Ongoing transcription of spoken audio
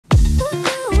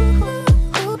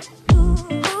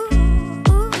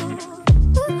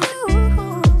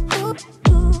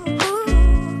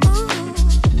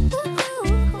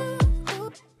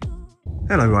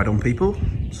Hello Ride On people,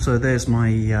 so there's my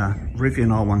Rivian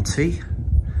R1T,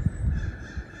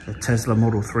 the Tesla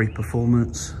Model 3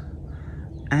 Performance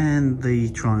and the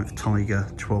Triumph Tiger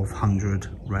 1200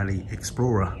 Rally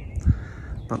Explorer.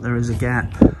 But there is a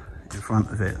gap in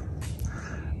front of it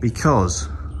because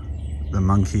the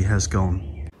MkII has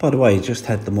gone. By the way, just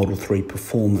had the Model 3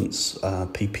 Performance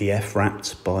PPF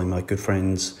wrapped by my good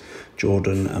friends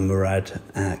Jordan and Murad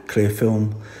at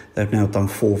Clearfilm. They've now done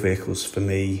 4 vehicles for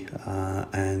me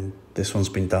and this one's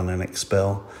been done in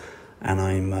Expel, and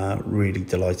I'm really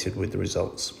delighted with the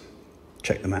results.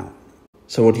 Check them out.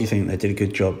 So what do you think? They did a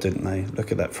good job, didn't they?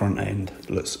 Look at that front end, it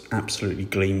looks absolutely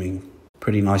gleaming.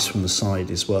 Pretty nice from the side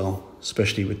as well,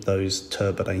 especially with those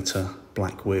Turbinator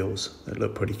black wheels that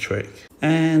look pretty trick.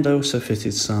 And I also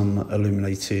fitted some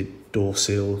illuminated door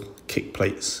seal kick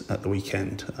plates at the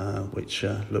weekend, which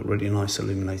look really nice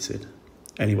illuminated.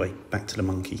 Anyway, back to the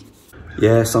MkII.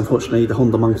 Yes, unfortunately the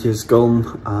Honda MkII is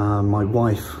gone. My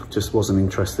wife just wasn't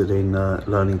interested in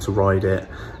learning to ride it,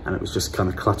 and it was just kind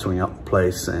of cluttering up the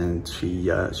place, and she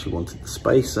wanted the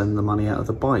space and the money out of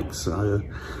the bike, so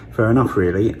fair enough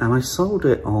really. And I sold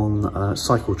it on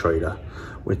Cycle Trader,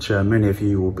 which many of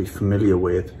you will be familiar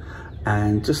with.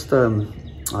 And just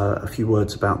a few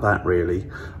words about that really.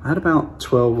 I had about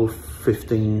 12 or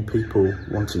 15 people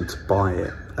wanting to buy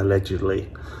it,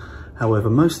 allegedly.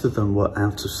 However, most of them were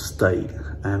out of state,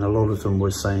 and a lot of them were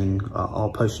saying,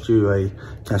 I'll post you a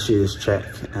cashier's check,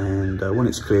 and when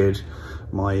it's cleared,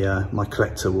 my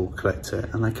collector will collect it.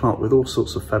 And they come up with all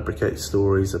sorts of fabricated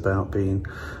stories about being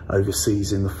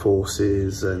overseas in the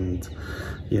forces and,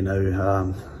 you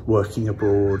know, working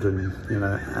abroad and, you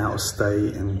know, out of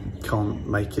state and can't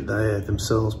make it there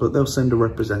themselves, but they'll send a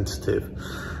representative.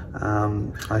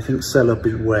 I think seller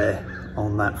beware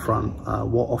on that front.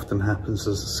 What often happens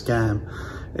as a scam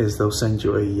is they'll send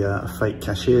you a fake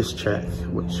cashier's check,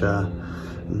 which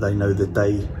they know the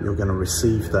day you're going to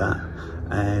receive that,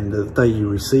 and the day you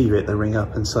receive it they ring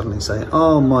up and suddenly say,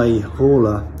 oh, my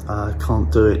hauler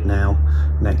can't do it now,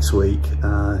 next week,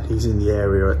 he's in the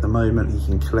area at the moment, he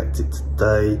can collect it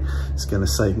today, it's going to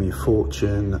save me a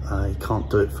fortune, he can't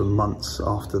do it for months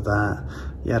after that,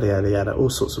 yada yada yada, all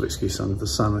sorts of excuses under the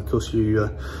sun. Of course you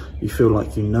feel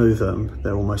like you know them,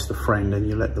 they're almost a friend, and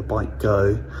you let the bike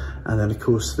go, and then of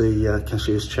course the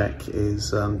cashier's check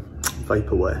is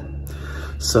vaporware.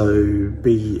 So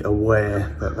be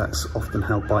aware that that's often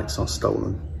how bikes are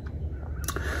stolen.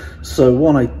 So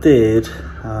what I did,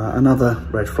 another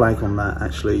red flag on that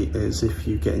actually, is if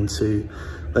you get into,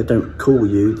 they don't call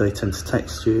you, they tend to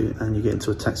text you, and you get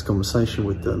into a text conversation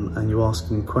with them and you ask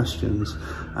them questions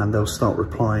and they'll start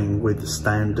replying with the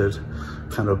standard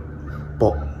kind of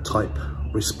bot type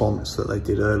response that they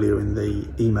did earlier in the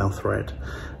email thread,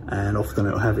 and often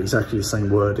it'll have exactly the same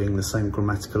wording, the same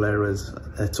grammatical errors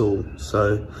at all.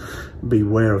 So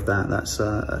beware of that. That's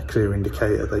a clear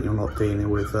indicator that you're not dealing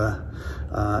with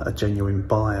a genuine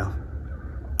buyer.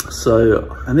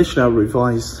 So initially I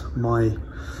revised my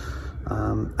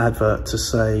advert to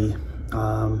say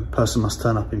person must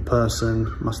turn up in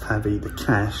person, must have either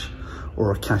cash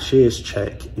or a cashier's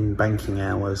check in banking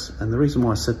hours. And the reason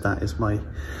why I said that is my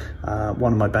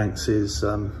one of my banks is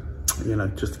you know,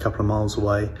 just a couple of miles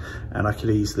away, and I could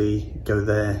easily go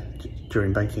there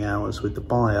during banking hours with the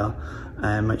buyer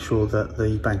and make sure that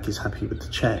the bank is happy with the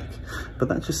check. But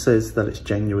that just says that it's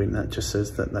genuine, that just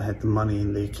says that they had the money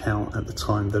in the account at the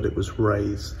time that it was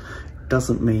raised.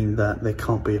 Doesn't mean that there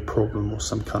can't be a problem or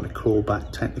some kind of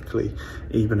clawback technically,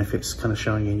 even if it's kind of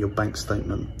showing in your bank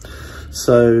statement.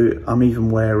 So I'm even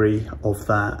wary of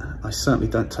that. I certainly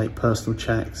don't take personal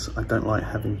checks. I don't like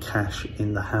having cash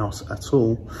in the house at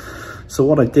all. So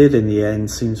what I did in the end,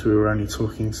 since we were only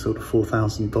talking sort of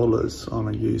 $4,000 on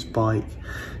a used bike,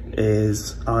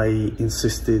 is I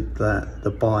insisted that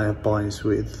the buyer buys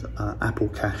with Apple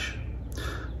Cash.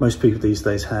 Most people these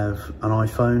days have an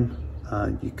iPhone.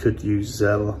 You could use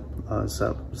Zella, is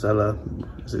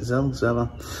it Zella?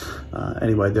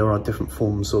 Anyway, there are different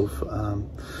forms of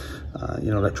you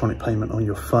know, electronic payment on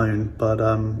your phone, but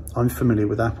I'm familiar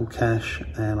with Apple Cash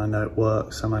and I know it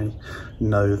works, and I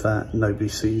know that nobody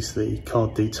sees the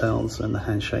card details and the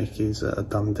handshake is a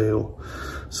done deal.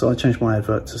 So I changed my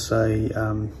advert to say,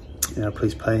 you know,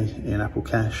 please pay in Apple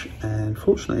Cash. And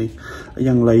fortunately, a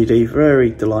young lady,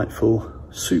 very delightful,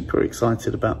 super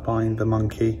excited about buying the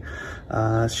MkII.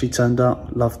 She turned up,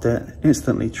 loved it,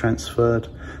 instantly transferred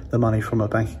the money from her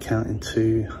bank account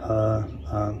into her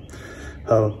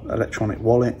electronic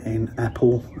wallet in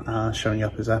Apple, showing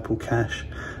up as Apple Cash,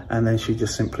 and then she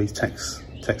just simply texts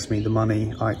text me the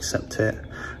money, I accept it,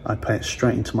 I pay it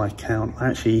straight into my account. I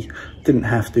actually didn't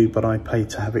have to, but I paid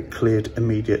to have it cleared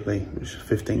immediately, which is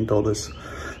 $15.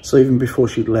 So even before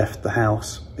she left the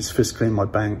house, it's physically in my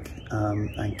bank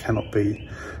and cannot be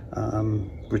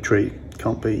retrieved.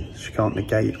 She can't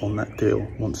negate on that deal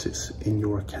once it's in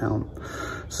your account.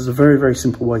 So it's a very, very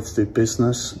simple way to do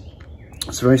business.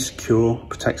 It's very secure,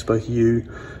 protects both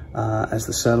you as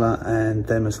the seller and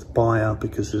them as the buyer,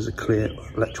 because there's a clear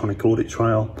electronic audit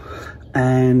trail.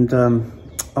 And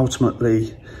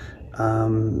ultimately,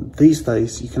 these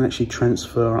days you can actually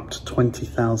transfer up to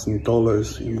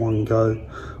 $20,000 in one go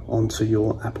onto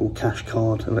your Apple Cash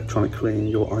card electronically in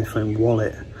your iPhone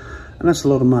wallet. And that's a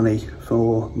lot of money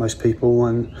for most people,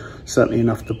 and certainly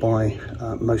enough to buy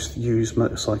most used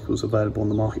motorcycles available on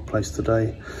the marketplace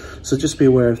today. So just be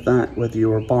aware of that. Whether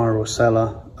you're a buyer or a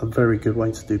seller, a very good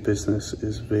way to do business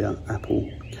is via Apple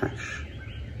Cash.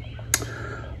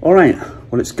 All right,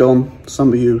 well, it's gone.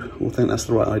 Some of you will think that's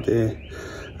the right idea,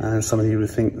 and some of you will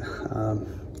think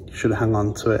you should have hung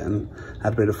on to it and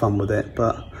had a bit of fun with it,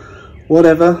 but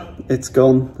whatever, it's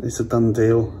gone, it's a done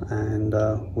deal, and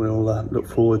we'll look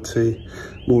forward to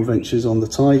more adventures on the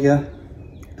Tiger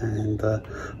and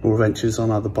more adventures on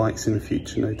other bikes in the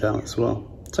future, no doubt, as well.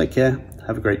 Take care,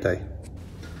 have a great day.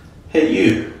 Hey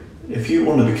you, if you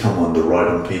want to become one of the Ride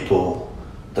On people,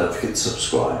 don't forget to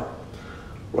subscribe.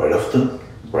 Ride often,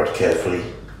 ride carefully,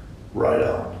 ride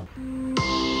on.